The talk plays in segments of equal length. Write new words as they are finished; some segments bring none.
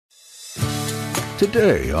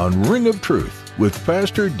today on Ring of Truth with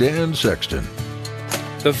Pastor Dan Sexton.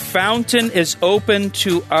 The fountain is open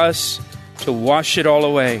to us to wash it all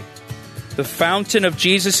away. The fountain of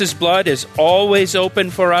Jesus' blood is always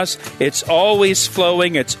open for us. It's always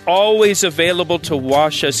flowing. It's always available to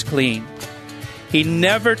wash us clean. He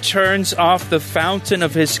never turns off the fountain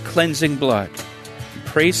of His cleansing blood.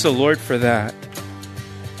 Praise the Lord for that.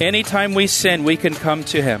 Anytime we sin, we can come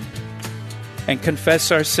to Him and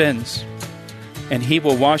confess our sins, and He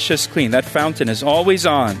will wash us clean. That fountain is always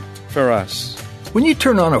on for us. When you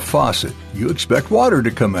turn on a faucet, you expect water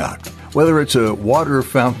to come out, whether it's a water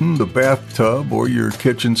fountain, the bathtub, or your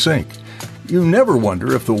kitchen sink. You never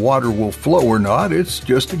wonder if the water will flow or not. It's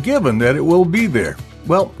just a given that it will be there.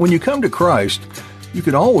 Well, when you come to Christ, you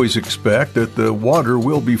can always expect that the water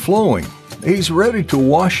will be flowing. He's ready to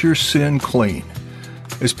wash your sin clean.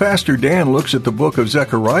 As Pastor Dan looks at the book of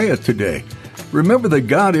Zechariah today, remember that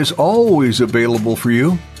God is always available for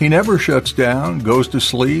you. He never shuts down, goes to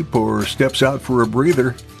sleep, or steps out for a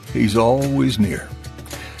breather. He's always near.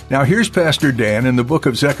 Now here's Pastor Dan in the book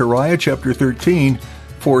of Zechariah chapter 13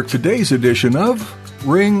 for today's edition of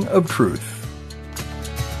Ring of Truth.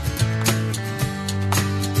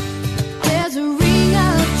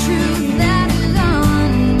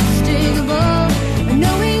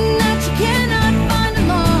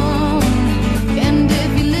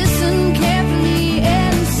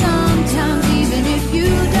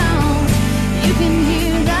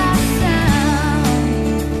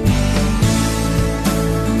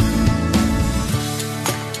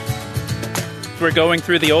 We're going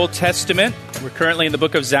through the Old Testament. We're currently in the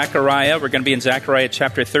book of Zechariah. We're going to be in Zechariah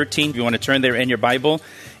chapter 13. If you want to turn there in your Bible.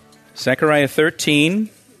 Zechariah 13.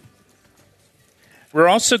 We're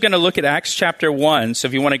also going to look at Acts chapter 1. So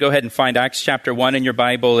if you want to go ahead and find Acts chapter 1 in your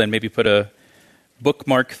Bible and maybe put a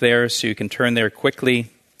bookmark there so you can turn there quickly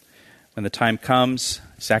when the time comes.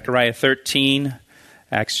 Zechariah 13,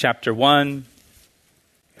 Acts chapter 1.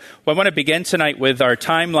 Well, I want to begin tonight with our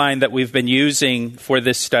timeline that we've been using for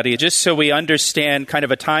this study, just so we understand kind of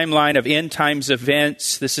a timeline of end times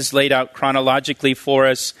events. This is laid out chronologically for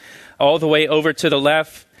us. All the way over to the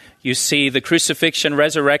left, you see the crucifixion,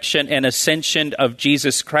 resurrection, and ascension of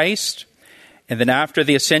Jesus Christ. And then after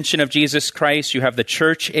the ascension of Jesus Christ, you have the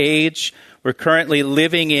church age. We're currently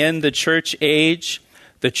living in the church age.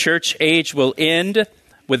 The church age will end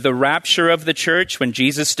with the rapture of the church when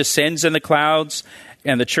Jesus descends in the clouds.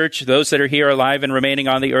 And the church, those that are here alive and remaining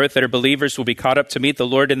on the earth that are believers, will be caught up to meet the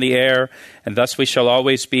Lord in the air, and thus we shall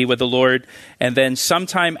always be with the Lord. And then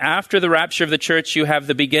sometime after the rapture of the church, you have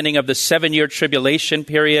the beginning of the 7-year tribulation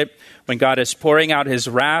period when God is pouring out His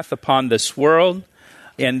wrath upon this world.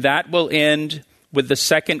 And that will end with the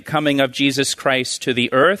second coming of Jesus Christ to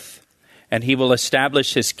the earth, and He will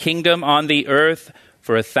establish His kingdom on the earth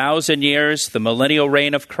for 1,000 years, the millennial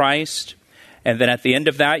reign of Christ. And then at the end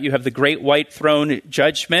of that, you have the great white throne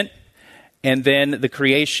judgment, and then the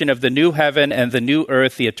creation of the new heaven and the new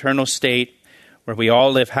earth, the eternal state, where we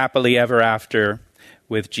all live happily ever after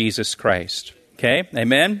with Jesus Christ. Okay?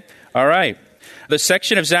 Amen? All right. The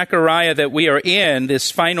section of Zechariah that we are in,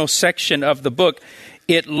 this final section of the book,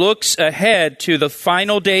 it looks ahead to the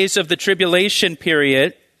final days of the tribulation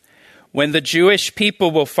period when the Jewish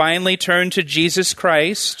people will finally turn to Jesus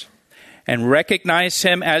Christ and recognize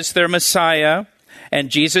Him as their Messiah,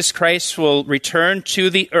 and Jesus Christ will return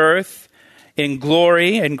to the earth in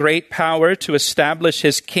glory and great power to establish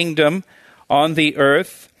His kingdom on the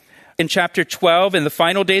earth. In chapter 12, in the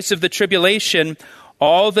final days of the tribulation,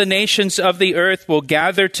 all the nations of the earth will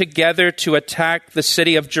gather together to attack the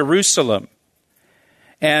city of Jerusalem.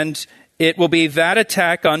 And it will be that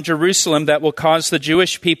attack on Jerusalem that will cause the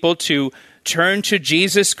Jewish people to turn to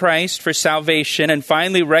Jesus Christ for salvation and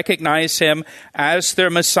finally recognize Him as their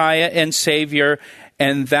Messiah and Savior,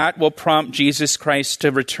 and that will prompt Jesus Christ to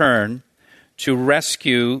return to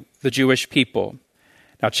rescue the Jewish people.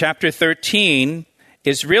 Now, chapter 13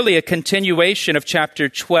 is really a continuation of chapter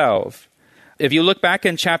 12. If you look back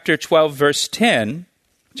in chapter 12, verse 10,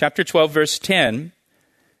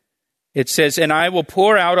 it says, "And I will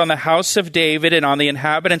pour out on the house of David and on the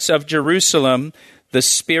inhabitants of Jerusalem the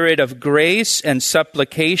spirit of grace and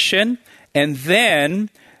supplication, and then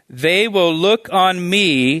they will look on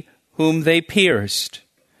me whom they pierced.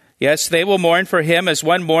 Yes, they will mourn for him as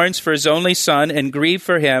one mourns for his only son, and grieve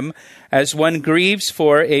for him as one grieves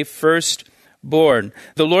for a firstborn."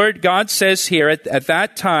 The Lord God says here, at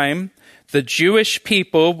that time, the Jewish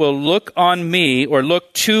people will look on me, or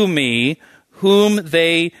look to me, whom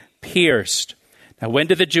they pierced. Now, when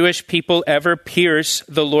did the Jewish people ever pierce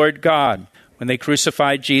the Lord God? When they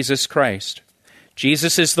crucified Jesus Christ.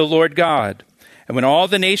 Jesus is the Lord God. And when all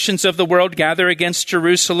the nations of the world gather against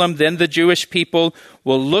Jerusalem, then the Jewish people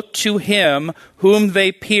will look to him whom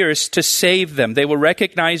they pierced to save them. They will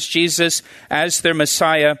recognize Jesus as their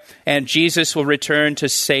Messiah, and Jesus will return to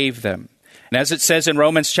save them. And as it says in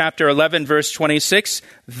Romans chapter 11, verse 26,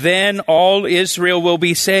 then all Israel will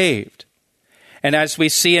be saved. And as we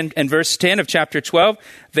see in verse 10 of chapter 12,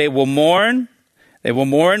 they will mourn. They will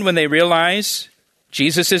mourn when they realize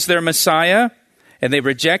Jesus is their Messiah, and they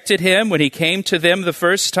rejected him when he came to them the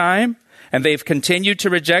first time, and they've continued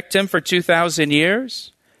to reject him for 2,000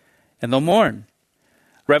 years, and they'll mourn.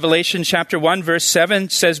 Revelation chapter 1, verse 7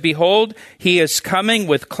 says, behold, he is coming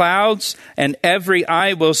with clouds, and every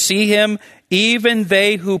eye will see him, even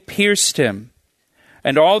they who pierced him.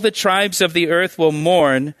 And all the tribes of the earth will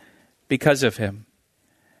mourn because of him.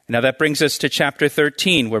 Now that brings us to chapter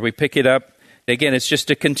 13, where we pick it up. Again, it's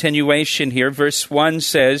just a continuation here. Verse 1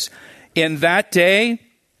 says, in that day,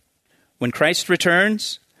 when Christ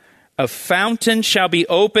returns, a fountain shall be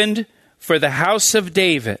opened for the house of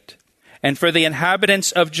David and for the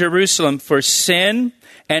inhabitants of Jerusalem for sin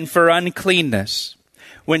and for uncleanness.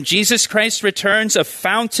 When Jesus Christ returns, a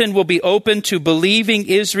fountain will be opened to believing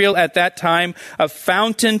Israel at that time, a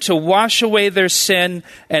fountain to wash away their sin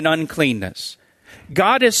and uncleanness.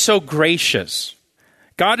 God is so gracious.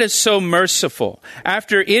 God is so merciful.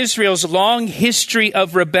 After Israel's long history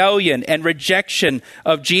of rebellion and rejection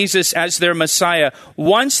of Jesus as their Messiah,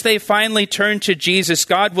 once they finally turn to Jesus,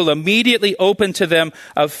 God will immediately open to them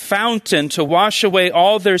a fountain to wash away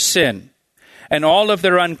all their sin and all of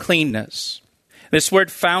their uncleanness. This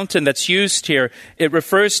word fountain that's used here, it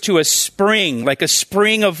refers to a spring, like a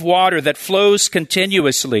spring of water that flows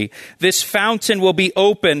continuously. This fountain will be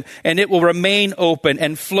open, and it will remain open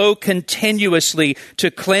and flow continuously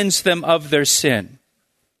to cleanse them of their sin.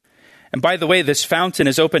 And by the way, this fountain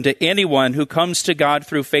is open to anyone who comes to God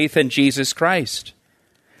through faith in Jesus Christ.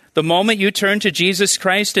 The moment you turn to Jesus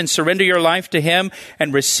Christ and surrender your life to him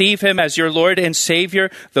and receive him as your Lord and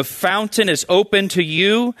Savior, the fountain is open to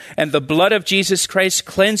you, and the blood of Jesus Christ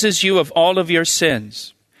cleanses you of all of your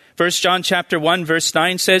sins. 1 John chapter 1 verse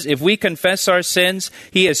 9 says, if we confess our sins,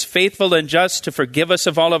 he is faithful and just to forgive us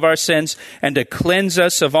of all of our sins and to cleanse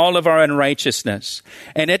us of all of our unrighteousness.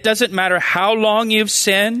 And it doesn't matter how long you've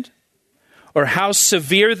sinned or how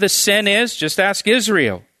severe the sin is, just ask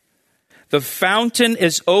Israel. The fountain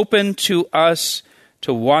is open to us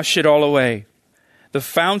to wash it all away. The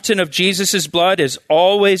fountain of Jesus' blood is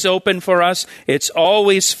always open for us. It's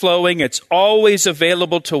always flowing. It's always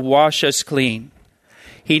available to wash us clean.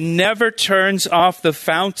 He never turns off the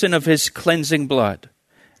fountain of his cleansing blood.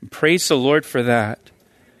 And praise the Lord for that.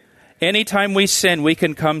 Anytime we sin, we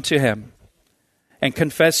can come to him and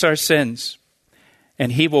confess our sins,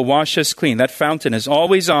 and he will wash us clean. That fountain is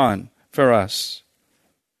always on for us.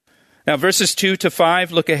 Now, verses 2 to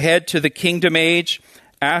 5 look ahead to the kingdom age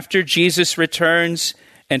after Jesus returns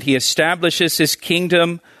and he establishes his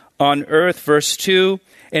kingdom on earth. Verse 2,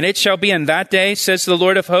 and it shall be in that day, says the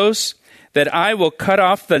Lord of hosts, that I will cut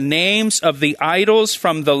off the names of the idols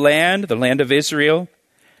from the land of Israel,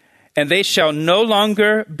 and they shall no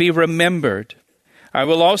longer be remembered. I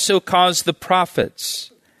will also cause the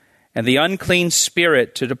prophets and the unclean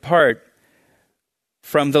spirit to depart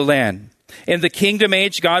from the land. In the kingdom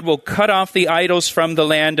age, God will cut off the idols from the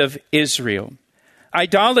land of Israel.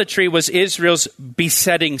 Idolatry was Israel's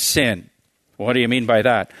besetting sin. What do you mean by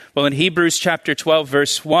that? Well, in Hebrews chapter 12,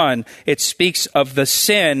 verse 1, it speaks of the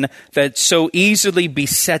sin that so easily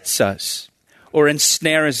besets us or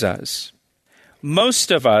ensnares us.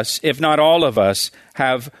 Most of us, if not all of us,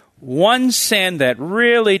 have one sin that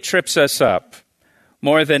really trips us up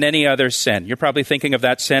more than any other sin. You're probably thinking of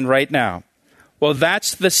that sin right now. Well,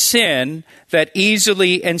 that's the sin that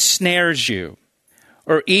easily ensnares you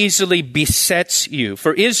or easily besets you.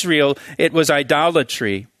 For Israel, it was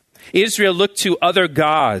idolatry. Israel looked to other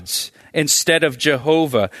gods instead of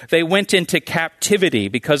Jehovah. They went into captivity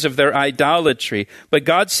because of their idolatry. But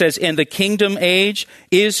God says, in the kingdom age,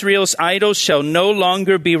 Israel's idols shall no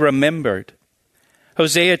longer be remembered.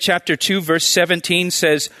 Hosea chapter 2 verse 17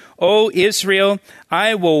 says, O Israel,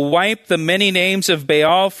 I will wipe the many names of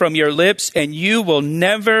Baal from your lips, and you will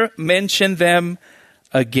never mention them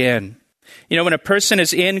again. You know, when a person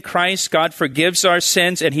is in Christ, God forgives our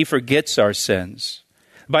sins and he forgets our sins.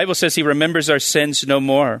 The Bible says he remembers our sins no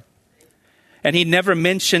more, and he never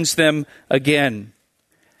mentions them again.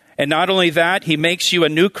 And not only that, he makes you a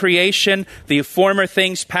new creation. The former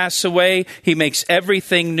things pass away. He makes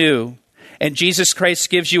everything new. And Jesus Christ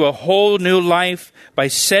gives you a whole new life by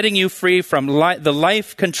setting you free from the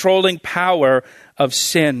life-controlling power of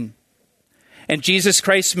sin. And Jesus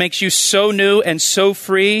Christ makes you so new and so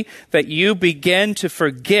free that you begin to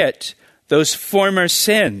forget those former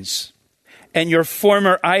sins and your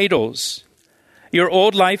former idols. Your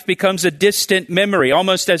old life becomes a distant memory,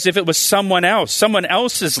 almost as if it was someone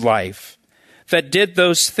else's life that did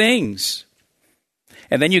those things.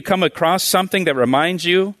 And then you come across something that reminds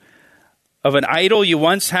you of an idol you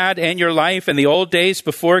once had in your life in the old days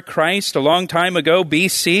before Christ, a long time ago,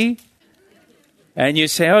 BC. And you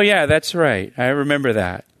say, oh yeah, that's right. I remember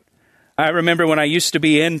that. I remember when I used to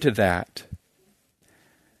be into that.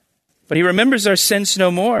 But he remembers our sins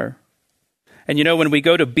no more. And you know, when we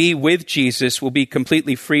go to be with Jesus, we'll be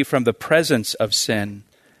completely free from the presence of sin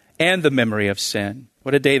and the memory of sin.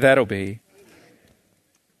 What a day that'll be.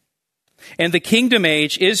 In the kingdom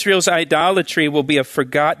age, Israel's idolatry will be a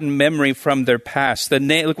forgotten memory from their past.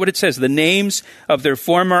 Look what it says. The names of their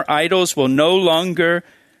former idols will no longer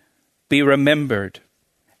be remembered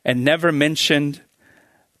and never mentioned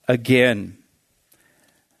again.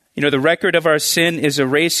 You know, the record of our sin is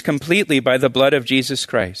erased completely by the blood of Jesus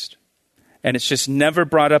Christ. And it's just never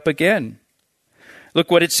brought up again.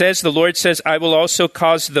 Look what it says. The Lord says, I will also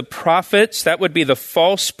cause the prophets, that would be the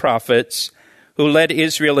false prophets who led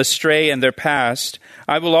Israel astray in their past.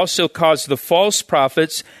 I will also cause the false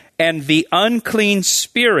prophets and the unclean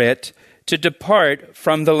spirit to depart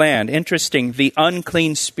from the land. Interesting, the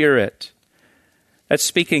unclean spirit. That's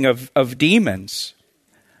speaking of demons.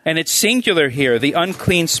 And it's singular here, the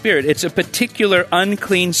unclean spirit. It's a particular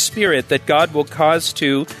unclean spirit that God will cause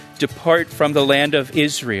to depart from the land of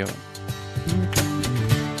Israel.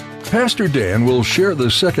 Pastor Dan will share the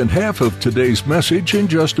second half of today's message in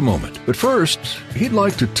just a moment. But first, he'd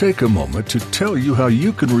like to take a moment to tell you how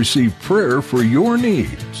you can receive prayer for your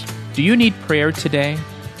needs. Do you need prayer today?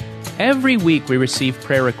 Every week we receive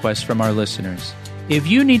prayer requests from our listeners. If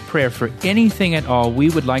you need prayer for anything at all, we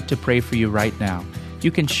would like to pray for you right now. You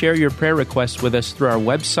can share your prayer requests with us through our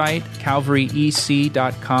website,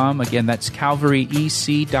 calvaryec.com. Again, that's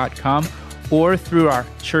calvaryec.com, or through our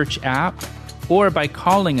church app, or by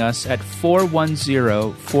calling us at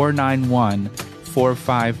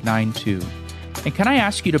 410-491-4592. And can I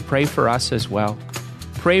ask you to pray for us as well?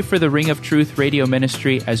 Pray for the Ring of Truth radio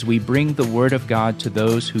ministry as we bring the Word of God to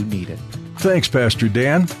those who need it. Thanks, Pastor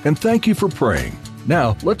Dan, and thank you for praying.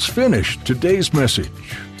 Now, let's finish today's message.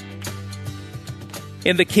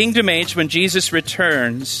 In the kingdom age, when Jesus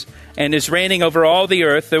returns and is reigning over all the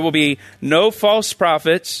earth, there will be no false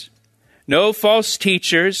prophets, no false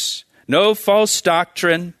teachers, no false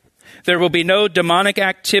doctrine. There will be no demonic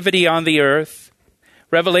activity on the earth.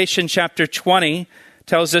 Revelation chapter 20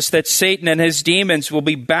 tells us that Satan and his demons will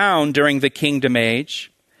be bound during the kingdom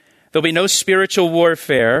age. There'll be no spiritual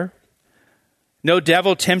warfare, no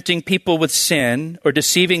devil tempting people with sin or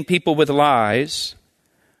deceiving people with lies,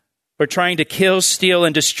 or trying to kill, steal,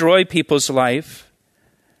 and destroy people's life,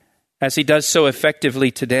 as he does so effectively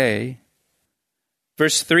today.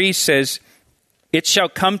 Verse 3 says, it shall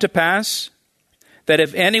come to pass that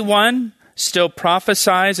if anyone still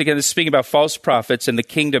prophesies, again, this is speaking about false prophets in the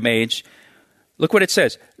kingdom age, look what it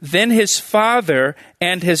says, then his father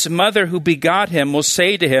and his mother who begot him will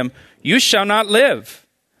say to him, you shall not live,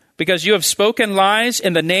 because you have spoken lies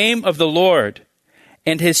in the name of the Lord.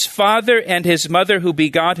 And his father and his mother who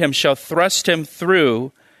begot him shall thrust him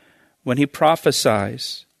through when he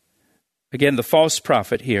prophesies. Again, the false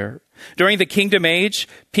prophet here. During the kingdom age,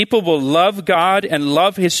 people will love God and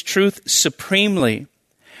love his truth supremely.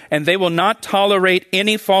 And they will not tolerate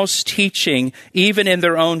any false teaching, even in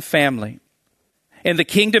their own family. In the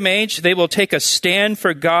kingdom age, they will take a stand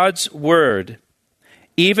for God's word,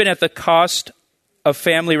 even at the cost of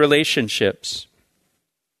family relationships.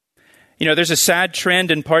 You know, there's a sad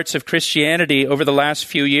trend in parts of Christianity over the last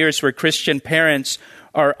few years where Christian parents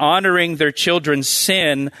are honoring their children's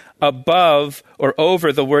sin above or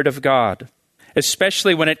over the Word of God,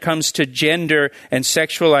 especially when it comes to gender and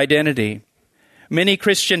sexual identity. Many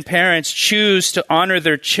Christian parents choose to honor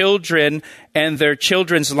their children and their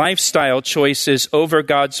children's lifestyle choices over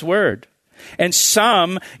God's Word. And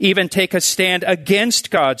some even take a stand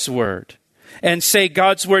against God's Word and say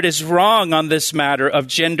God's word is wrong on this matter of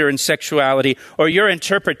gender and sexuality, or your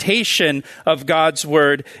interpretation of God's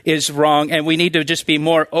word is wrong, and we need to just be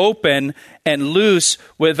more open and loose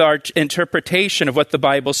with our interpretation of what the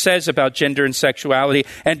Bible says about gender and sexuality.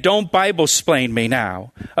 And don't Bible-splain me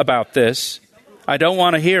now about this. I don't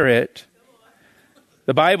want to hear it.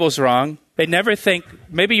 The Bible's wrong. They never think,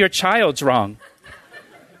 maybe your child's wrong.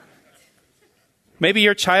 Maybe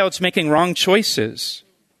your child's making wrong choices.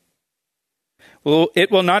 Well, it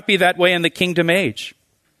will not be that way in the kingdom age.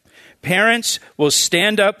 Parents will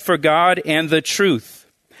stand up for God and the truth,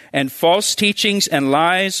 and false teachings and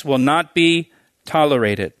lies will not be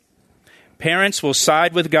tolerated. Parents will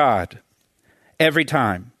side with God every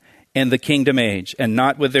time in the kingdom age and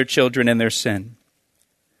not with their children in their sin.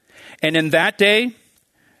 And in that day,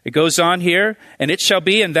 it goes on here, and it shall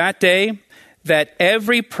be in that day that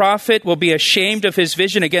every prophet will be ashamed of his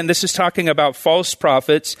vision. Again, this is talking about false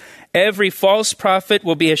prophets. Every false prophet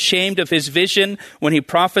will be ashamed of his vision when he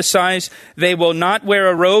prophesies. They will not wear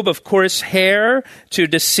a robe of coarse hair to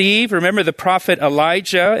deceive. Remember, the prophet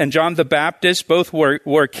Elijah and John the Baptist both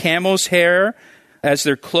wore camel's hair as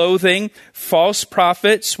their clothing. False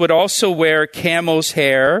prophets would also wear camel's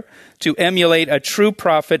hair to emulate a true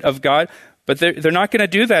prophet of God. But they're not going to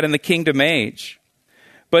do that in the kingdom age.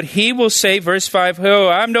 But he will say, verse 5, "Oh,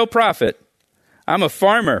 I'm no prophet. I'm a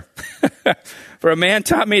farmer. For a man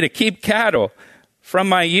taught me to keep cattle from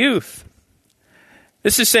my youth."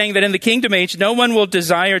 This is saying that in the kingdom age, no one will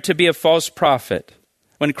desire to be a false prophet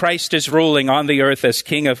when Christ is ruling on the earth as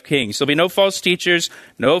King of Kings. There'll be no false teachers,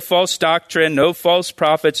 no false doctrine, no false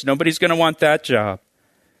prophets. Nobody's going to want that job.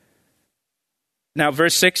 Now,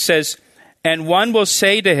 verse 6 says, "And one will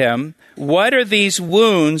say to him, 'What are these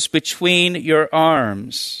wounds between your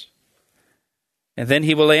arms?' And then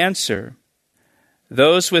he will answer,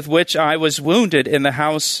 'Those with which I was wounded in the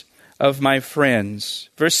house of my friends.'"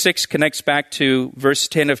 Verse 6 connects back to verse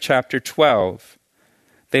 10 of chapter 12.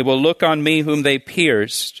 "They will look on me whom they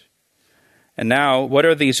pierced." And now, what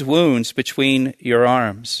are these wounds between your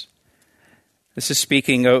arms? This is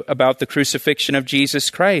speaking about the crucifixion of Jesus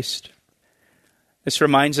Christ. This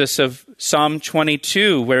reminds us of Psalm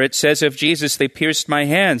 22, where it says of Jesus, "They pierced my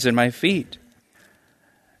hands and my feet."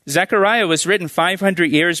 Zechariah was written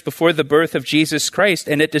 500 years before the birth of Jesus Christ,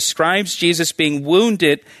 and it describes Jesus being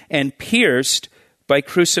wounded and pierced by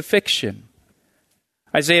crucifixion.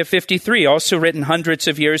 Isaiah 53, also written hundreds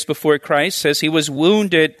of years before Christ, says he was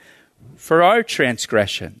wounded for our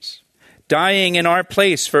transgressions, dying in our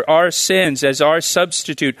place for our sins as our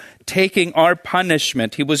substitute, taking our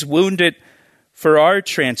punishment. He was wounded for our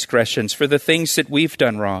transgressions, for the things that we've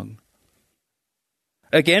done wrong.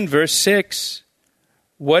 Again, verse 6,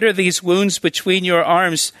 "What are these wounds between your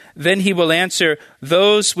arms?" Then he will answer,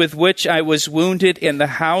 "Those with which I was wounded in the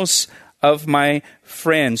house of my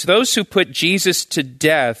friends." Those who put Jesus to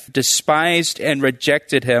death despised and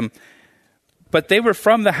rejected him, but they were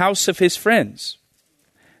from the house of his friends.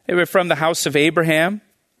 They were from the house of Abraham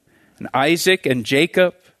and Isaac and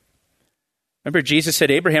Jacob. Remember, Jesus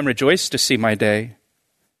said, "Abraham rejoiced to see my day."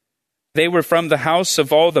 They were from the house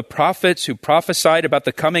of all the prophets who prophesied about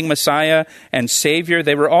the coming Messiah and Savior.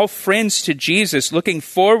 They were all friends to Jesus, looking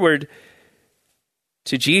forward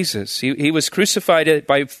to Jesus. He was crucified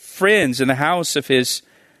by friends in the house of his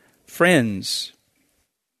friends.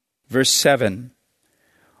 Verse 7,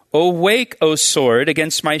 "Awake, O sword,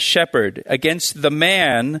 against my shepherd, against the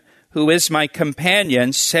man who is my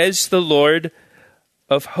companion, says the Lord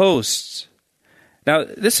of hosts." Now,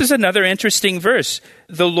 this is another interesting verse.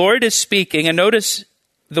 The Lord is speaking, and notice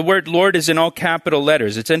the word Lord is in all capital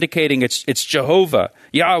letters. It's indicating it's Jehovah.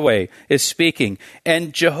 Yahweh is speaking.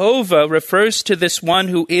 And Jehovah refers to this one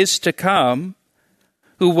who is to come,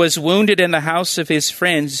 who was wounded in the house of his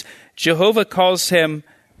friends. Jehovah calls him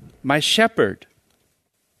my shepherd,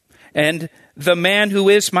 and the man who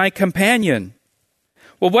is my companion.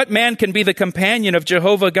 Well, what man can be the companion of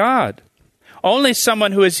Jehovah God? Only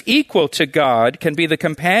someone who is equal to God can be the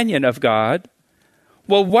companion of God.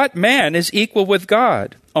 Well, what man is equal with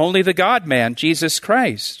God? Only the God-man, Jesus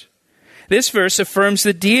Christ. This verse affirms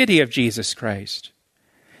the deity of Jesus Christ,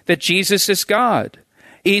 that Jesus is God.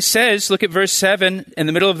 He says, look at verse 7 in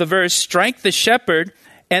the middle of the verse, "Strike the shepherd,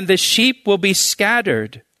 and the sheep will be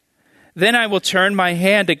scattered. Then I will turn my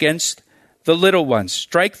hand against the little ones."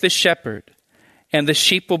 Strike the shepherd, and the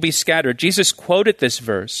sheep will be scattered. Jesus quoted this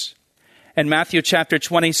verse in Matthew chapter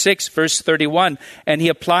 26, verse 31, and he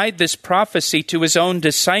applied this prophecy to his own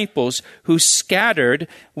disciples who scattered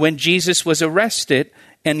when Jesus was arrested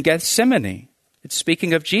in Gethsemane. It's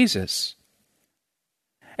speaking of Jesus.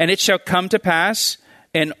 "And it shall come to pass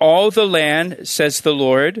in all the land, says the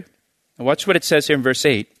Lord," and watch what it says here in verse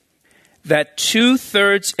 8, "that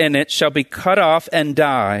 2/3 in it shall be cut off and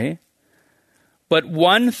die, but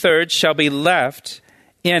 1/3 shall be left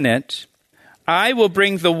in it. I will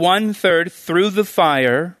bring the 1/3 through the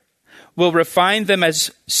fire, will refine them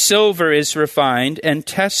as silver is refined, and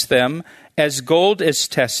test them as gold is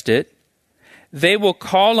tested. They will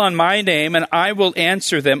call on my name, and I will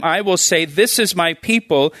answer them. I will say, 'This is my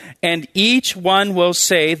people,' and each one will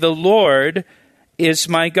say, 'The Lord is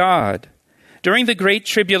my God.'" During the Great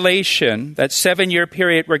Tribulation, that 7-year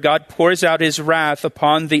period where God pours out his wrath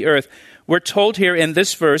upon the earth, we're told here in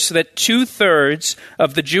this verse that 2/3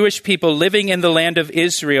 of the Jewish people living in the land of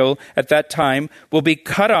Israel at that time will be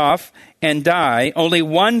cut off and die. Only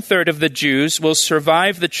 1/3 of the Jews will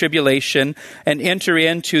survive the tribulation and enter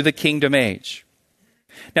into the kingdom age.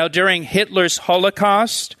 Now, during Hitler's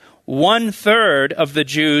Holocaust, 1/3 of the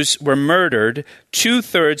Jews were murdered.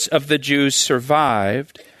 2/3 of the Jews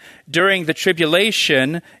survived. During the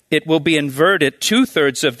tribulation, it will be inverted.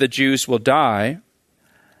 2/3 of the Jews will die,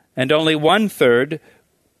 and only 1/3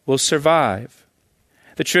 will survive.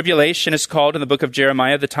 The tribulation is called in the book of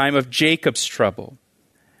Jeremiah the time of Jacob's trouble,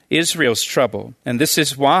 Israel's trouble. And this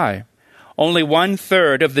is why. Only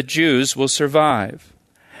 1/3 of the Jews will survive.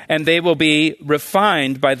 And they will be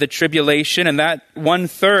refined by the tribulation, and that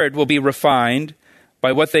 1/3 will be refined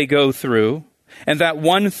by what they go through. And that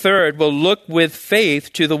 1/3 will look with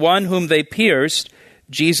faith to the one whom they pierced,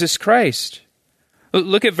 Jesus Christ.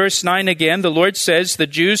 Look at verse 9 again. The Lord says, the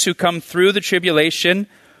Jews who come through the tribulation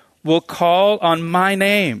will call on my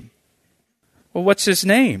name. Well, what's his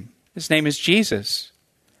name? His name is Jesus,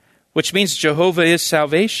 which means Jehovah is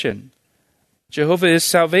salvation. Jehovah is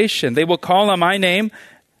salvation. They will call on my name,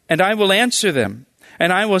 and I will answer them.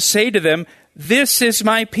 And I will say to them, this is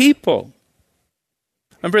my people.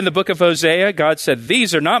 Remember in the book of Hosea, God said,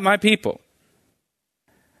 these are not my people.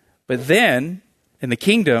 But then, in the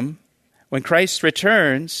kingdom, when Christ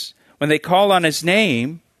returns, when they call on his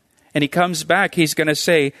name, and he comes back, he's going to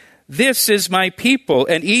say, this is my people.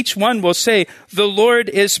 And each one will say, the Lord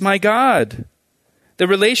is my God. The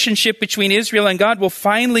relationship between Israel and God will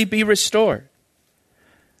finally be restored.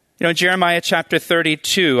 You know, Jeremiah chapter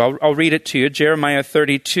 32, I'll read it to you. Jeremiah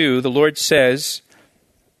 32, the Lord says,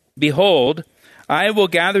 behold, I will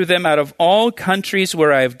gather them out of all countries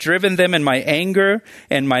where I have driven them in my anger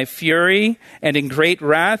and my fury and in great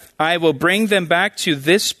wrath. I will bring them back to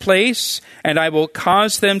this place, and I will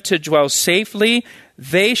cause them to dwell safely.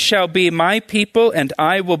 They shall be my people, and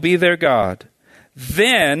I will be their God.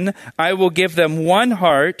 Then I will give them one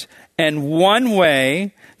heart and one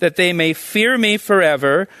way, that they may fear me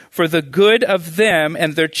forever, for the good of them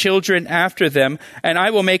and their children after them. And I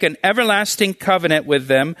will make an everlasting covenant with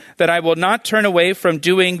them, that I will not turn away from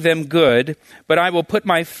doing them good, but I will put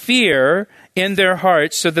my fear in their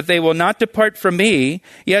hearts, so that they will not depart from me.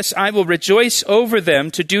 Yes, I will rejoice over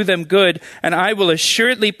them to do them good, and I will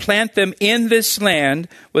assuredly plant them in this land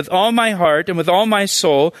with all my heart and with all my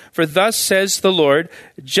soul. For thus says the Lord,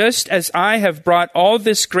 just as I have brought all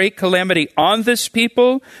this great calamity on this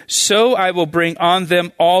people, so I will bring on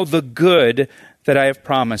them all the good that I have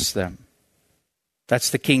promised them. That's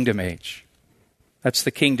the kingdom age. That's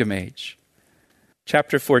the kingdom age.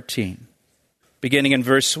 Chapter 14, beginning in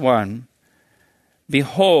verse 1.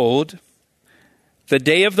 Behold, the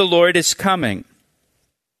day of the Lord is coming,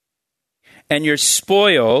 and your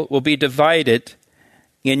spoil will be divided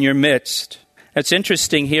in your midst. It's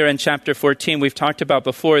interesting here in chapter 14, we've talked about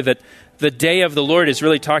before that the day of the Lord is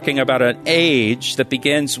really talking about an age that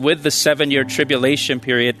begins with the 7-year tribulation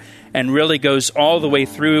period and really goes all the way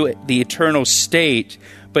through the eternal state.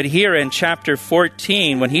 But here in chapter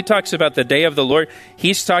 14, when he talks about the day of the Lord,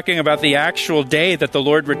 he's talking about the actual day that the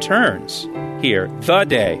Lord returns here, the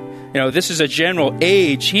day. You know, this is a general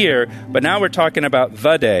age here, but now we're talking about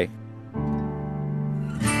the day.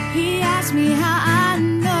 He asked me how I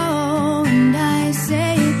know, and I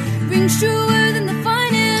say it rings truer than the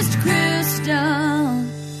finest crystal.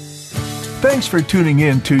 Thanks for tuning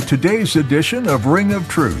in to today's edition of Ring of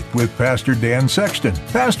Truth with Pastor Dan Sexton.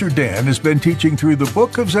 Pastor Dan has been teaching through the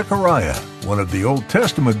book of Zechariah, one of the Old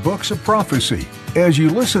Testament books of prophecy. As you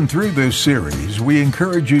listen through this series, we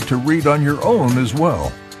encourage you to read on your own as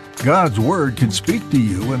well. God's Word can speak to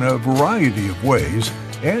you in a variety of ways,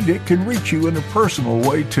 and it can reach you in a personal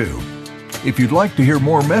way too. If you'd like to hear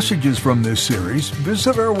more messages from this series,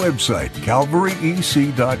 visit our website,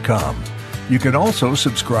 calvaryec.com. You can also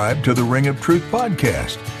subscribe to the Ring of Truth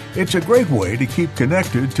podcast. It's a great way to keep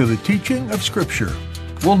connected to the teaching of Scripture.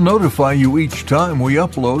 We'll notify you each time we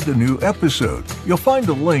upload a new episode. You'll find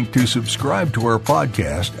a link to subscribe to our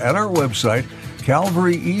podcast at our website,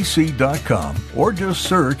 calvaryec.com, or just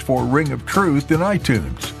search for Ring of Truth in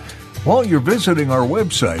iTunes. While you're visiting our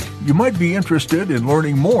website, you might be interested in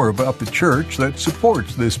learning more about the church that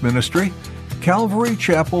supports this ministry, Calvary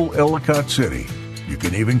Chapel, Ellicott City. You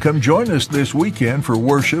can even come join us this weekend for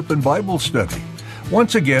worship and Bible study.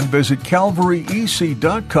 Once again, visit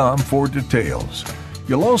calvaryec.com for details.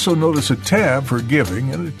 You'll also notice a tab for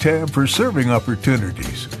giving and a tab for serving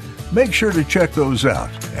opportunities. Make sure to check those out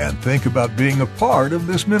and think about being a part of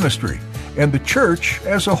this ministry and the church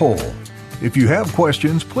as a whole. If you have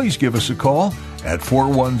questions, please give us a call at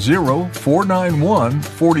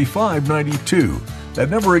 410-491-4592. That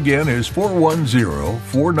number again is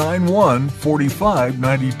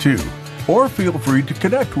 410-491-4592. Or feel free to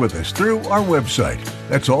connect with us through our website.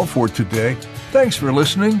 That's all for today. Thanks for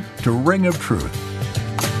listening to Ring of Truth.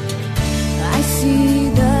 I see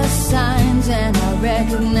the signs and I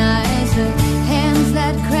recognize the